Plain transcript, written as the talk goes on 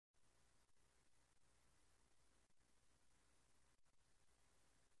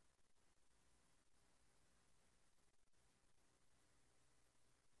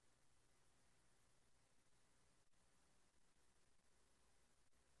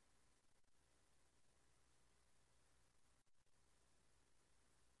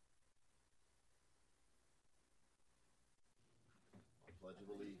pledge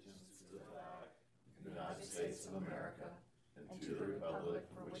allegiance to the flag of the United States of America and to the republic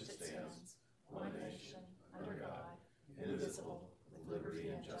for which it stands, one nation, under God, indivisible, with liberty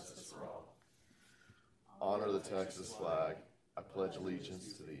and justice for all. Honor the Texas flag. I pledge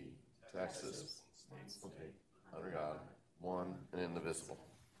allegiance to thee, Texas, under God, one and indivisible.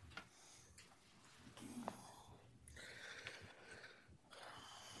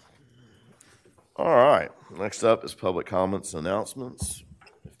 All right, next up is public comments and announcements.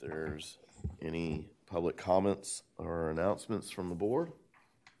 If there's any public comments or announcements from the board.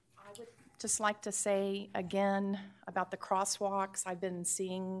 I would just like to say again about the crosswalks. I've been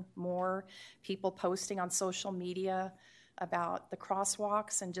seeing more people posting on social media about the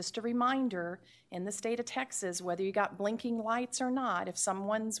crosswalks, and just a reminder, in the state of Texas, whether you got blinking lights or not, if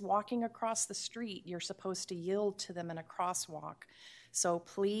someone's walking across the street, you're supposed to yield to them in a crosswalk. So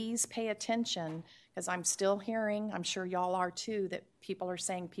please pay attention, because I'm still hearing, I'm sure y'all are too, that people are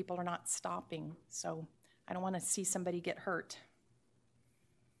saying people are not stopping. So I don't want to see somebody get hurt.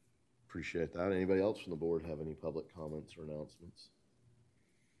 Appreciate that. Anybody else from the board have any public comments or announcements?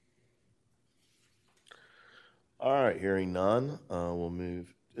 All right, hearing none, we'll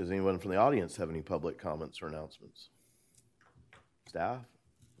move. Does anyone from the audience have any public comments or announcements? Staff?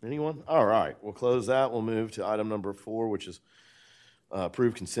 Anyone? All right, we'll close that. We'll move to item number 4, which is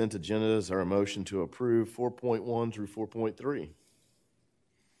approved consent agendas. Our motion to approve 4.1 through 4.3.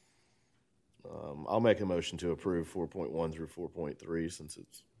 I'll make a motion to approve 4.1 through 4.3 since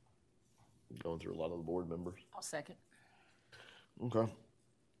it's going through a lot of the board members. I'll second. Okay.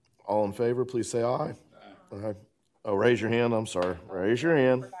 All in favor, please say aye. Aye. Oh, raise your hand. I'm sorry. Raise your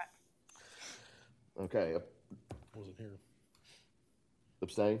hand. Okay. Wasn't here.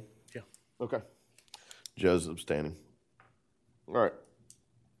 Abstain? Yeah. Okay. Joe's abstaining. All right.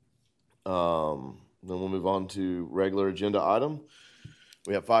 Then we'll move on to regular agenda item.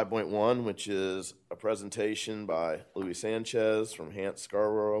 We have 5.1, which is a presentation by Louis Sanchez from Hance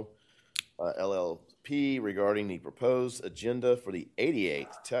Scarborough LLP regarding the proposed agenda for the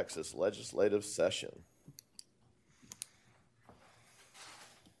 88th Texas legislative session.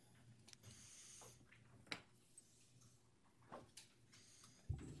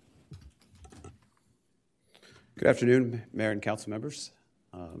 Good afternoon, Mayor and council members.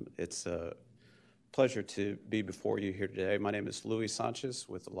 It's a pleasure to be before you here today. My name is Louis Sanchez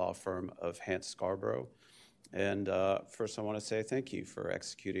with the law firm of Hance Scarborough. And first I want to say thank you for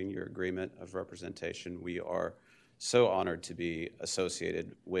executing your agreement of representation. We are so honored to be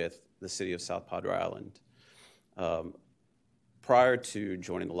associated with the city of South Padre Island. Prior to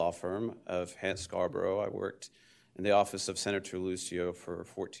joining the law firm of Hance Scarborough, I worked in the office of Senator Lucio for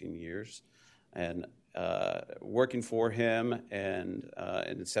 14 years. And working for him and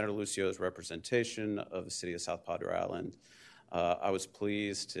in Senator Lucio's representation of the city of South Padre Island, I was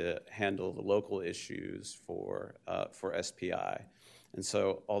pleased to handle the local issues for SPI. And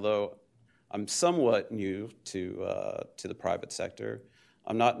so, although I'm somewhat new to the private sector,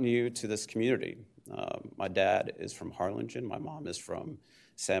 I'm not new to this community. My dad is from Harlingen. My mom is from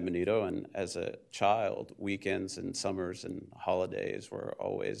San Benito, and as a child, weekends and summers and holidays were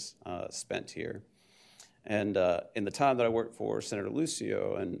always spent here. And in the time that I worked for Senator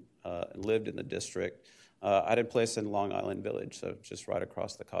Lucio and lived in the district, I had a place in Long Island Village, so just right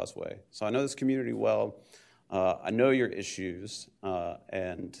across the causeway. So I know this community well. I know your issues,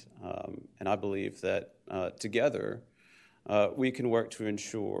 and I believe that together we can work to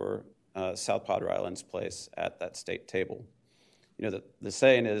ensure South Padre Island's place at that state table. You know, the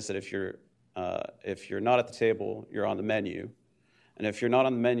saying is that if you're not at the table, you're on the menu. And if you're not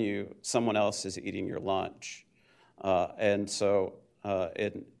on the menu, someone else is eating your lunch. And so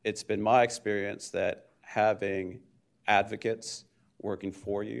it's been my experience that having advocates working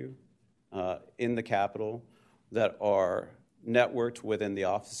for you in the Capitol that are networked within the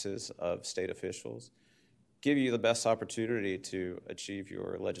offices of state officials give you the best opportunity to achieve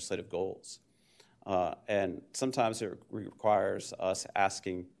your legislative goals. And sometimes it requires us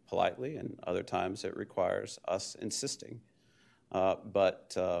asking politely, and other times it requires us insisting.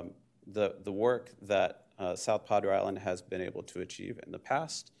 But the work that South Padre Island has been able to achieve in the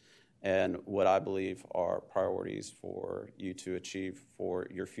past, and what I believe are priorities for you to achieve for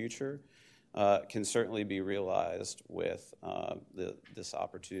your future, can certainly be realized with this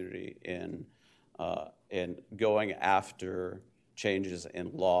opportunity in going after changes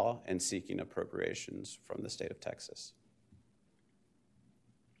in law and seeking appropriations from the state of Texas.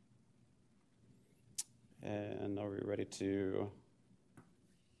 And are we ready to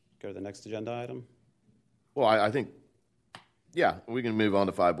go to the next agenda item? Well, I think, yeah, we can move on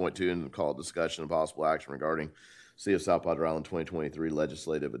to 5.2 and call it discussion and possible action regarding City of South Padre Island 2023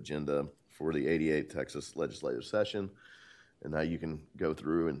 legislative agenda for the 88th Texas legislative session. And now you can go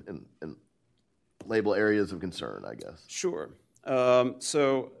through and label areas of concern, I guess. Sure. We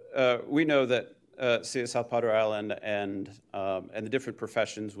know that City of South Padre Island and the different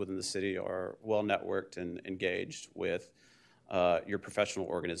professions within the city are well networked and engaged with your professional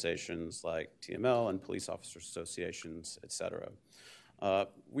organizations like TML and police officers associations, et cetera.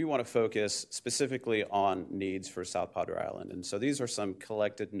 We want to focus specifically on needs for South Padre Island, and so these are some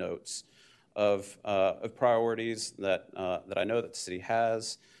collected notes of priorities that I know that the city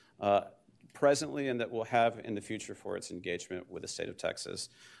has presently and that we'll have in the future for its engagement with the state of Texas.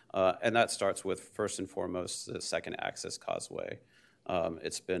 And that starts with, first and foremost, the Second Access Causeway.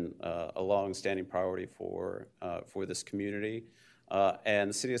 It's been a long-standing priority for this community, and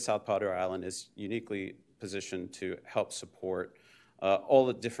the city of South Padre Island is uniquely positioned to help support all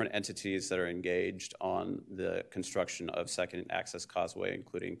the different entities that are engaged on the construction of Second Access Causeway,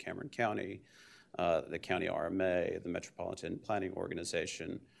 including Cameron County, the County RMA, the Metropolitan Planning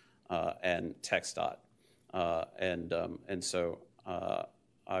Organization, and TxDOT. And so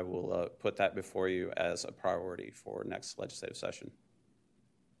I will put that before you as a priority for next legislative session.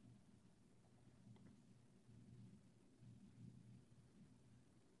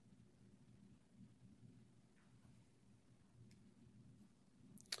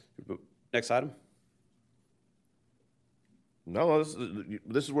 Next item. No,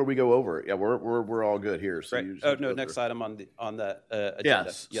 this is where we go over it. Yeah, we're all good here. So Right. Oh no, next item on that agenda.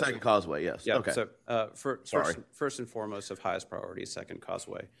 Yes, Second Causeway. Yes. Yeah. Okay. So first and foremost of highest priority, Second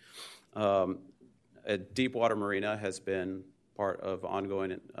Causeway. A Deepwater Marina has been part of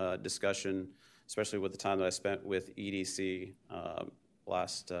ongoing discussion, especially with the time that I spent with EDC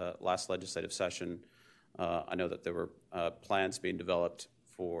last legislative session. I know that there were plans being developed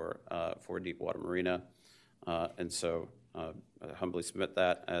for Deepwater Marina, and so I humbly submit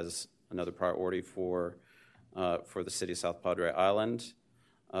that as another priority for the city of South Padre Island.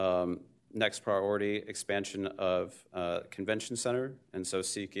 Next priority, expansion of convention center, and so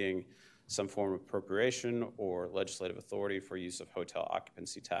seeking some form of appropriation or legislative authority for use of hotel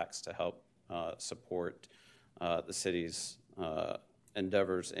occupancy tax to help support the city's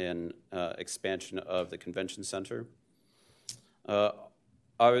endeavors in expansion of the convention center.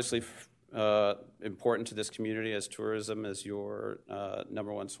 Obviously, important to this community as tourism is your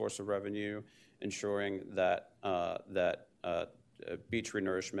number one source of revenue, ensuring that beach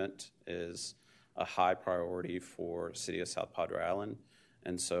renourishment is a high priority for City of South Padre Island.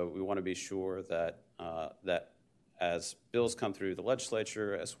 And so we want to be sure that as bills come through the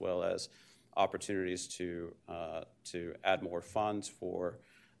legislature, as well as opportunities to add more funds for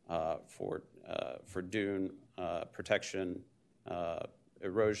dune protection,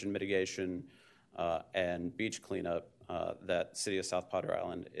 erosion mitigation, and beach cleanup, that City of South Padre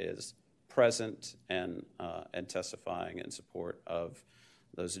Island is present and testifying in support of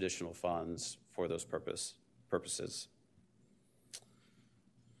those additional funds for those purposes.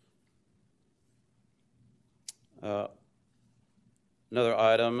 Another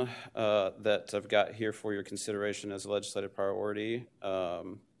item that I've got here for your consideration as a legislative priority,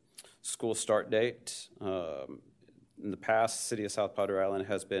 school start date. In the past, City of South Padre Island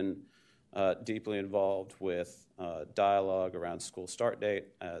has been deeply involved with dialogue around school start date,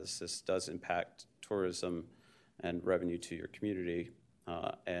 as this does impact tourism and revenue to your community.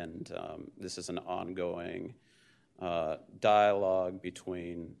 And this is an ongoing dialogue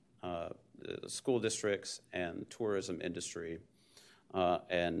between the school districts and tourism industry.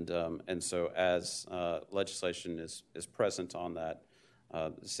 And so as legislation is present on that,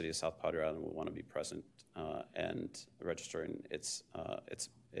 the City of South Padre Island will want to be present and registering its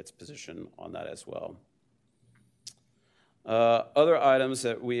position on that as well. Other items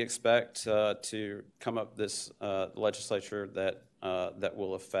that we expect to come up this legislature that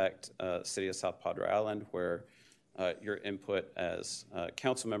will affect City of South Padre Island, where your input as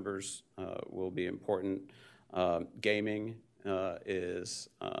council members will be important. Gaming is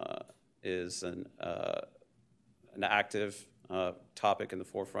an active topic in the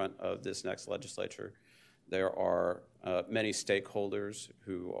forefront of this next legislature. There are many stakeholders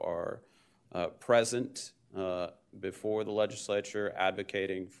who are present before the legislature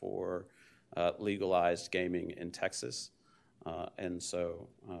advocating for legalized gaming in Texas. And so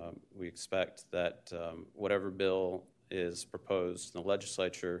we expect that whatever bill is proposed in the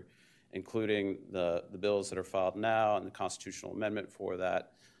legislature, including the bills that are filed now and the constitutional amendment for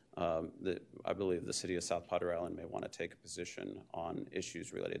that, I believe the City of South Padre Island may want to take a position on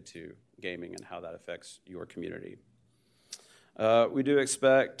issues related to gaming and how that affects your community. We do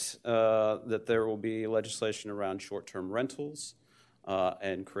expect that there will be legislation around short-term rentals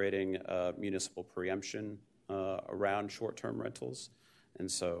and creating municipal preemption around short-term rentals. And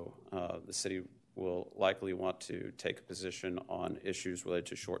so the city will likely want to take a position on issues related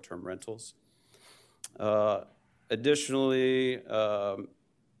to short-term rentals. Additionally, we're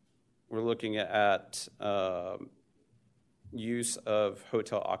looking at use of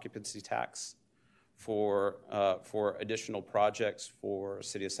hotel occupancy tax for additional projects for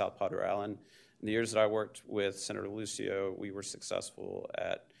City of South Padre Island. In the years that I worked with Senator Lucio, we were successful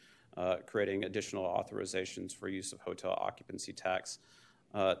at creating additional authorizations for use of hotel occupancy tax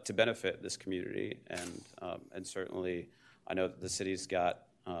to benefit this community. And certainly, I know that the city's got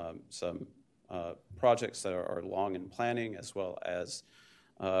some projects that are long in planning, as well as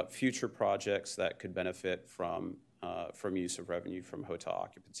future projects that could benefit from use of revenue from hotel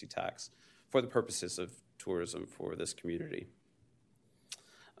occupancy tax for the purposes of tourism for this community.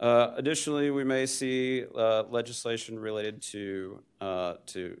 Additionally, we may see legislation related to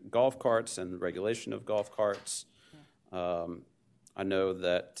golf carts and regulation of golf carts. I know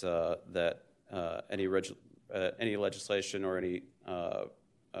that any legislation or any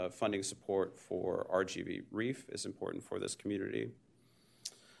funding support for RGV Reef is important for this community,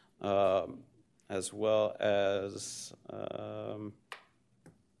 as well as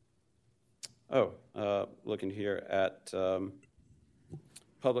looking here at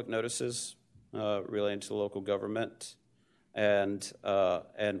public notices relating to local government and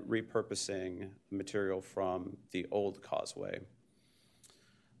repurposing material from the old causeway.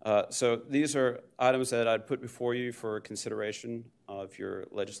 So these are items that I'd put before you for consideration of your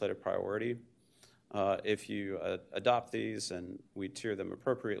legislative priority. If you adopt these and we tier them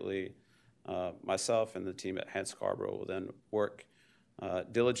appropriately, myself and the team at Hans Scarborough will then work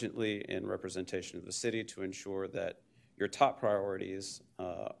diligently in representation of the city to ensure that your top priorities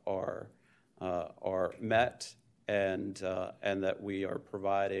are met and that we are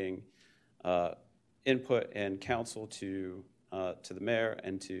providing input and counsel to the mayor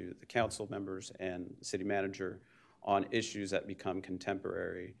and to the council members and the city manager on issues that become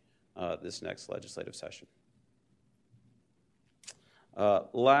contemporary this next legislative session.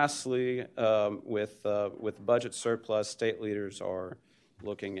 Lastly, with budget surplus, state leaders are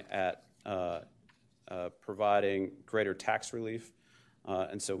looking at providing greater tax relief,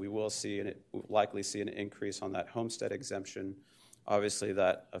 and so we will likely see an increase on that homestead exemption. Obviously,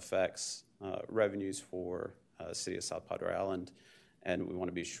 that affects revenues for the City of South Padre Island, and we want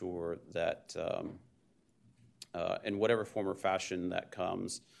to be sure that in whatever form or fashion that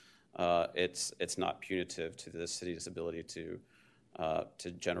comes, it's not punitive to the city's ability to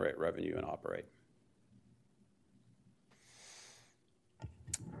generate revenue and operate.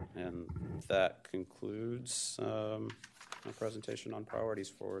 And that concludes my presentation on priorities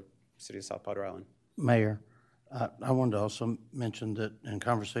for the City of South Padre Island. Mayor, I wanted to also mention that in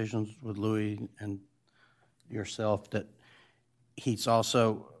conversations with Louis and yourself, that he's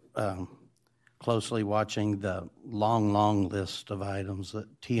also closely watching the long list of items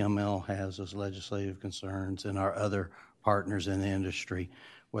that TML has as legislative concerns and our other partners in the industry,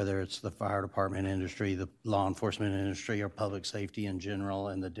 whether it's the fire department industry, the law enforcement industry, or public safety in general,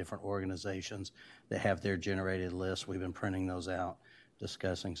 and the different organizations that have their generated lists. We've been printing those out,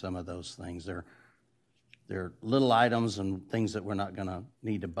 discussing some of those things. They're little items and things that we're not going to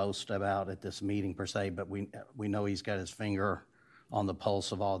need to boast about at this meeting per se, but we know he's got his finger on the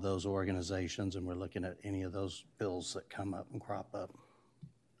pulse of all those organizations, and we're looking at any of those bills that come up and crop up.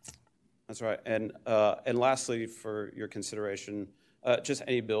 That's right. And lastly, for your consideration, just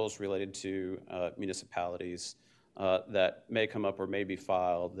any bills related to municipalities that may come up or may be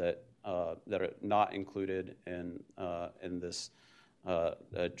filed that are not included in this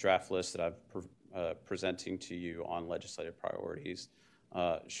draft list that I'm presenting to you on legislative priorities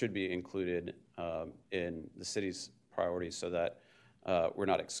should be included in the city's priorities so that we're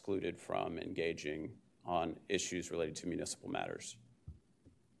not excluded from engaging on issues related to municipal matters.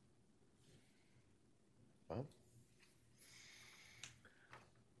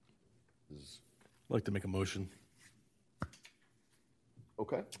 I'd like to make a motion.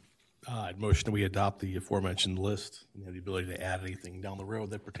 Okay. I'd motion that we adopt the aforementioned list and have the ability to add anything down the road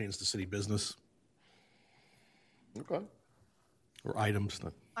that pertains to city business Okay. or items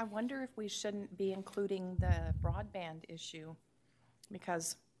that. I wonder if we shouldn't be including the broadband issue,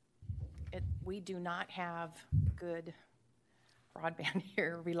 because we do not have good broadband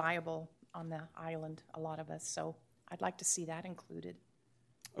here, reliable on the island, a lot of us. So I'd like to see that included.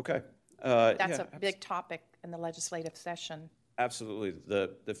 Okay. That's yeah, a big topic in the legislative session. Absolutely.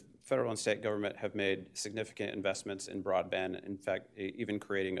 The federal and state government have made significant investments in broadband. In fact, even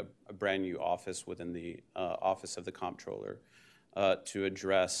creating a brand new office within the Office of the Comptroller to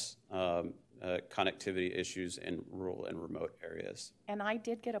address connectivity issues in rural and remote areas. And I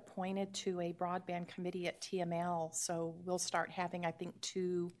did get appointed to a broadband committee at TML, so we'll start having, I think,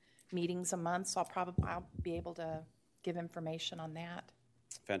 2 meetings a month, so I'll be able to give information on that.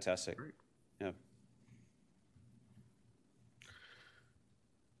 Fantastic. Yeah.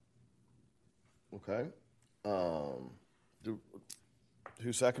 Okay.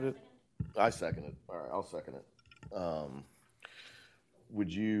 Who seconded? I seconded. All right, I'll second it.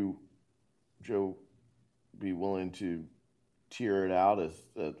 Would you, Joe, be willing to tier it out as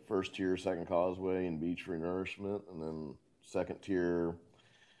first tier, second causeway, and beach renourishment, and then second tier,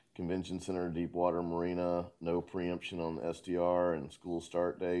 convention center, Deepwater Marina, no preemption on the SDR and school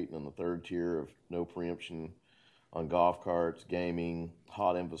start date, and then the third tier of no preemption on golf carts, gaming,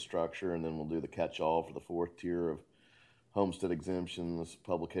 hot infrastructure, and then we'll do the catch-all for the fourth tier of homestead exemptions,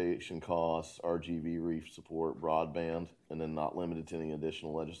 publication costs, RGV reef support, broadband, and then not limited to any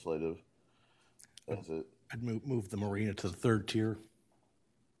additional legislative. That's it. I'd move the marina to the third tier,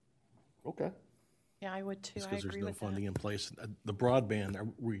 Okay. Yeah, I would too. just I because there's agree no with funding that. in place. The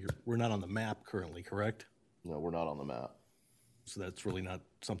broadband, we're not on the map currently, correct? No, we're not on the map. So that's really not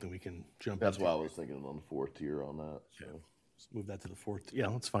something we can jump That's into. why I was thinking on the fourth tier on that. So, Let's move that to the fourth. Yeah,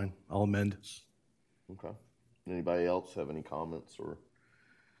 that's fine. I'll amend. okay. Anybody else have any comments or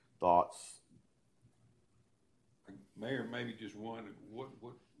thoughts? Mayor, maybe just one, what,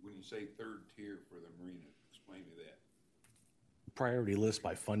 when you say third tier for the marina, explain me that. Priority list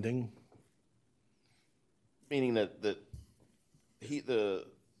by funding. Meaning that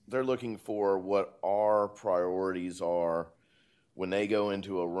they're looking for what our priorities are when they go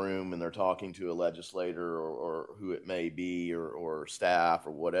into a room and they're talking to a legislator or who it may be or staff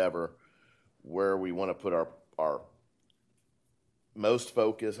or whatever, where we want to put our most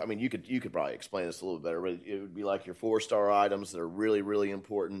focus. I mean, you could probably explain this a little better, but it would be like your 4-star items that are really, really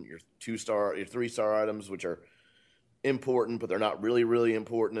important, your 2-star, your 3-star items, which are important, but they're not really, really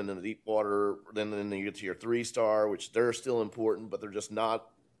important. And then the deep water, then you get to your 3-star, which they're still important, but they're just not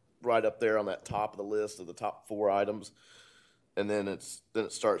right up there on that top of the list of the top 4 items. And then it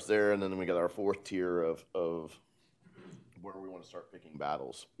starts there, and then we got our fourth tier of where we want to start picking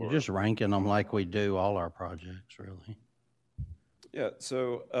battles. You're just ranking them like we do all our projects, really. Yeah.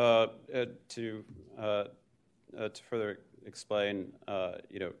 So to further explain,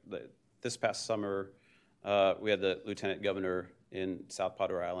 this past summer we had the lieutenant governor in South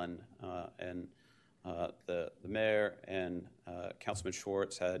Padre Island, and the mayor and Councilman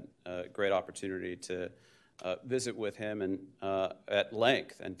Schwartz had a great opportunity to visit with him and at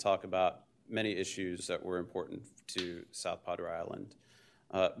length and talk about many issues that were important to South Padre Island.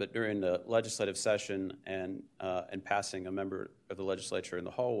 But during the legislative session and passing a member of the legislature in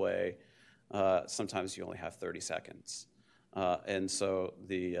the hallway, sometimes you only have 30 seconds. And so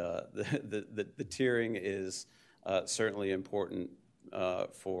the tiering is certainly important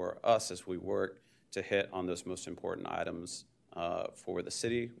for us as we work to hit on those most important items for the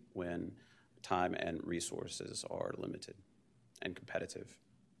city when time and resources are limited and competitive.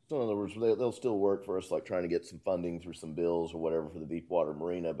 So in other words, they'll still work for us, like trying to get some funding through some bills or whatever for the Deepwater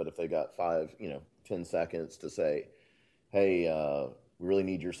Marina. But if they got 10 seconds to say, hey, we really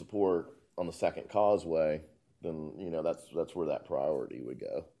need your support on the second causeway, then, that's where that priority would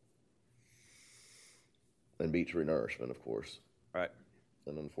go. And beach renourishment, of course. Right.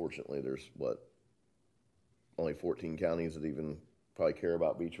 And unfortunately, there's only 14 counties that even probably care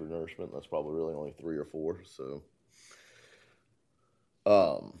about beach renourishment. That's probably really only 3 or 4. So,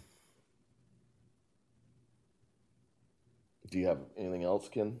 do you have anything else,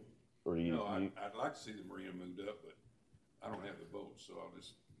 Ken? Or do you? No, I'd like to see the marina moved up, but I don't have the vote, so I'll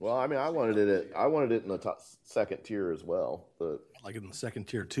just. Well, I mean, I wanted it in the second tier as well, but Like in the second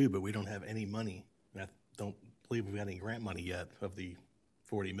tier too, but we don't have any money. I don't believe we've got any grant money yet of the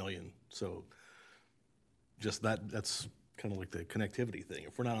 40 million. So just that's kind of like the connectivity thing.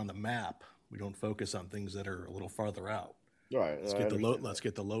 If we're not on the map, we don't focus on things that are a little farther out. right. Let's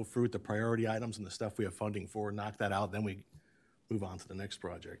get the low fruit, the priority items, and the stuff we have funding for. Knock that out, then we move on to the next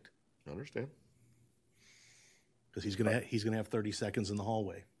project. I understand. Because he's gonna have 30 seconds in the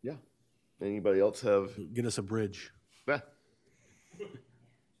hallway. Yeah. Anybody else have? Get us a bridge.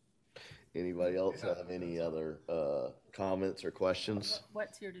 Anybody else have any other comments or questions?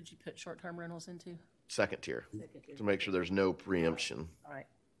 What tier did you put short-term rentals into? Second tier, Second tier. to make sure there's no preemption. All right,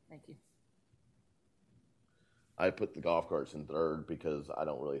 thank you. I put the golf carts in third because I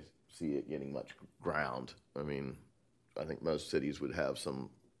don't really see it getting much ground. I mean, I think most cities would have some,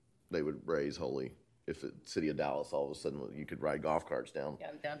 they would raise Holy. If the city of Dallas, all of a sudden, you could ride golf carts down.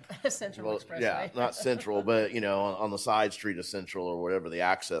 Yeah, down Central Well, Expressway. yeah, not Central, but, on the side street of Central or whatever, the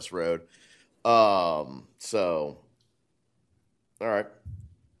access road. So, all right.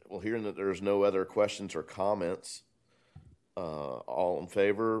 Well, hearing that there's no other questions or comments, all in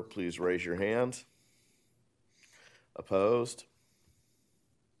favor, please raise your hand. Opposed?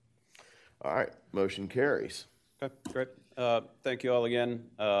 All right, motion carries. Okay, great. Thank you all again.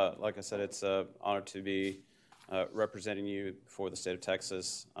 Like I said, it's an honor to be representing you for the state of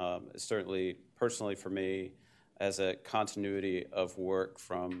Texas. It's certainly, personally for me, as a continuity of work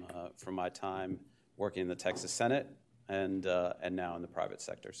from my time working in the Texas Senate and now in the private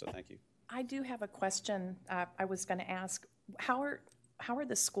sector. So thank you. I do have a question. I was going to ask, how are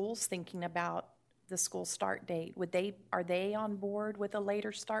the schools thinking about the school start date? Are they on board with a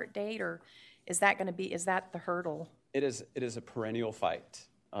later start date, or is that the hurdle? It is a perennial fight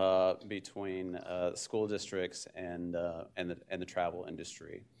between school districts and the travel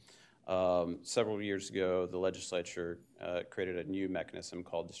industry. Several years ago, the legislature created a new mechanism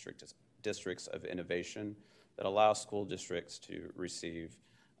called Districts of Innovation that allows school districts to receive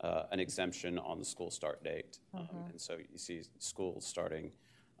an exemption on the school start date. And so you see schools starting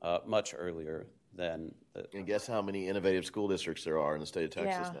much earlier than And guess how many innovative school districts there are in the state of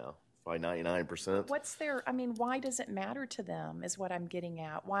Texas Yeah. now? Probably 99%. Why does it matter to them is what I'm getting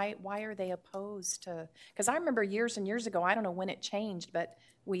at. Why are they opposed to, because I remember years and years ago, I don't know when it changed, but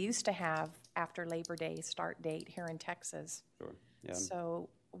we used to have after Labor Day start date here in Texas. Sure. Yeah. So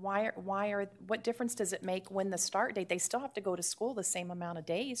what difference does it make when the start date? They still have to go to school the same amount of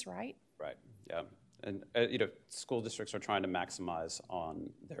days, right? Right. Yeah. And school districts are trying to maximize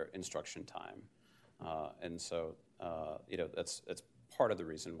on their instruction time, and so that's part of the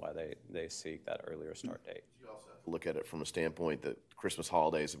reason why they seek that earlier start date. You also have to look at it from a standpoint that Christmas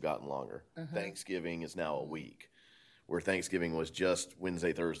holidays have gotten longer. Thanksgiving is now a week, where Thanksgiving was just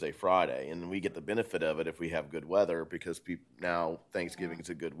Wednesday, Thursday, Friday. And we get the benefit of it if we have good weather, because now Thanksgiving is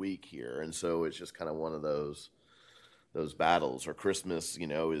a good week here. And so it's just kind of one of those battles. Or Christmas,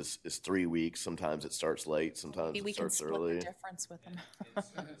 is 3 weeks. Sometimes it starts late, sometimes Maybe we it can starts split early. the difference with them.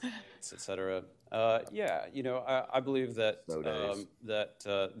 Et cetera. I believe that Snow days.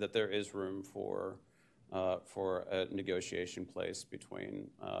 that there is room for a negotiation place between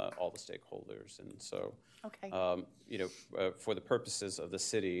all the stakeholders, and so Okay. for the purposes of the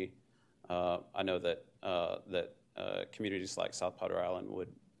city, I know that communities like South Powder Island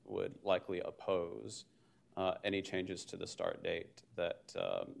would likely oppose any changes to the start date that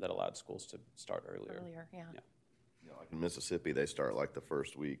allowed schools to start earlier. Yeah. Like in Mississippi, they start like the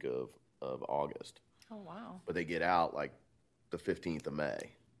first week of August. Oh, wow. But they get out like the 15th of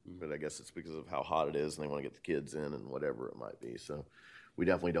May. But I guess it's because of how hot it is and they want to get the kids in and whatever it might be. So we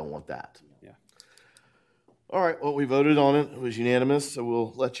definitely don't want that. Yeah. All right. Well, we voted on it. It was unanimous. So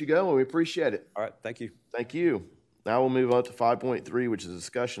we'll let you go and we appreciate it. All right. Thank you. Thank you. Now we'll move on to 5.3, which is a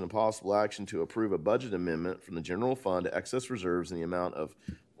discussion of possible action to approve a budget amendment from the general fund to excess reserves in the amount of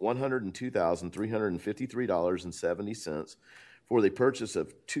 $102,353.70 for the purchase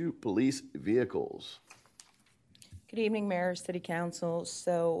of 2 police vehicles. Good evening, Mayor, City Council.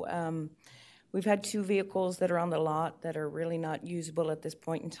 So we've had 2 vehicles that are on the lot that are really not usable at this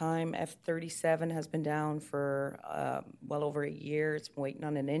point in time. F-37 has been down for well over a year. It's been waiting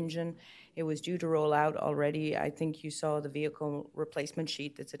on an engine. It was due to roll out already. I think you saw the vehicle replacement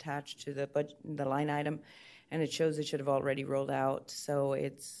sheet that's attached to the line item, and it shows it should have already rolled out. So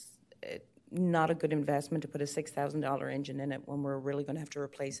it's not a good investment to put a $6,000 engine in it when we're really going to have to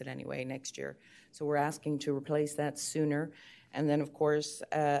replace it anyway next year. So we're asking to replace that sooner. And then, of course,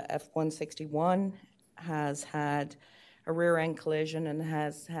 F-161 has had a rear-end collision and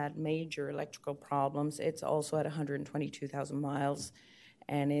has had major electrical problems. It's also at 122,000 miles,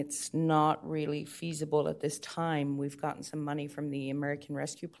 and it's not really feasible at this time. We've gotten some money from the American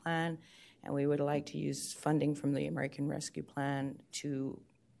Rescue Plan, and we would like to use funding from the American Rescue Plan to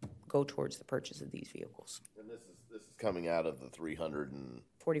go towards the purchase of these vehicles. And this is coming out of the $344,000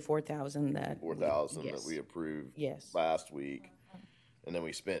 $44,000 that that we approved Yes. last week. And then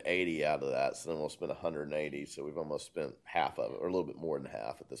we spent 80 out of that, so then we'll spend 180. So we've almost spent half of it, or a little bit more than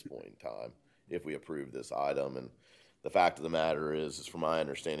half at this point in time, if we approve this item. And the fact of the matter is from my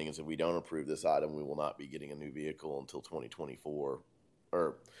understanding, is if we don't approve this item, we will not be getting a new vehicle until 2024,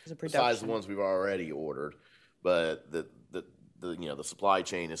 or besides the ones we've already ordered. But the supply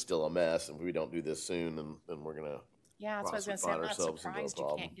chain is still a mess, and if we don't do this soon, then we're gonna. Yeah, that's what I was going to say. I'm not Find ourselves into a surprised you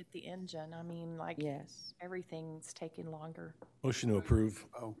problem. can't get the engine. I mean, Yes. everything's taking longer. Motion to approve.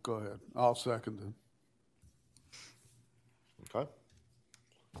 Oh, go ahead. I'll second it. Okay.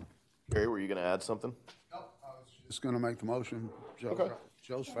 Gary, were you gonna add something? Just gonna make the motion. Okay.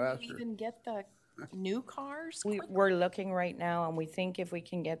 Joe's Can faster. we even get the new cars? We're looking right now, and we think if we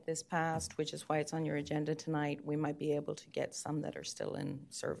can get this passed, which is why it's on your agenda tonight, we might be able to get some that are still in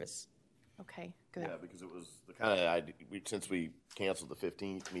service. Okay, good. Yeah, because it was the kind of, since we canceled the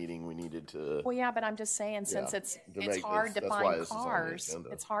 15th meeting, we needed to, Well, yeah, but I'm just saying, since Yeah, it's to make hard this- to that's why find this is on the cars, agenda.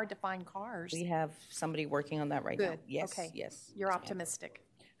 it's hard to find cars. We have somebody working on that right now. Good, Yes, okay. yes. You're yes, ma'am. optimistic.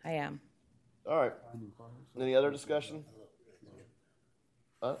 I am. all right. Any other discussion?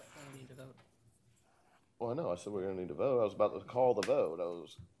 Huh? Well, I know, I said we're gonna need to vote. I was about to call the vote. I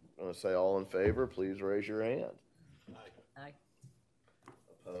was gonna say, all in favor, please raise your hand. Aye.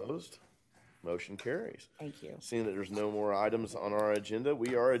 Opposed? Motion carries. Thank you. Seeing that there's no more items on our agenda,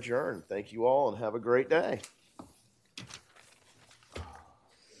 we are adjourned. Thank you all and have a great day.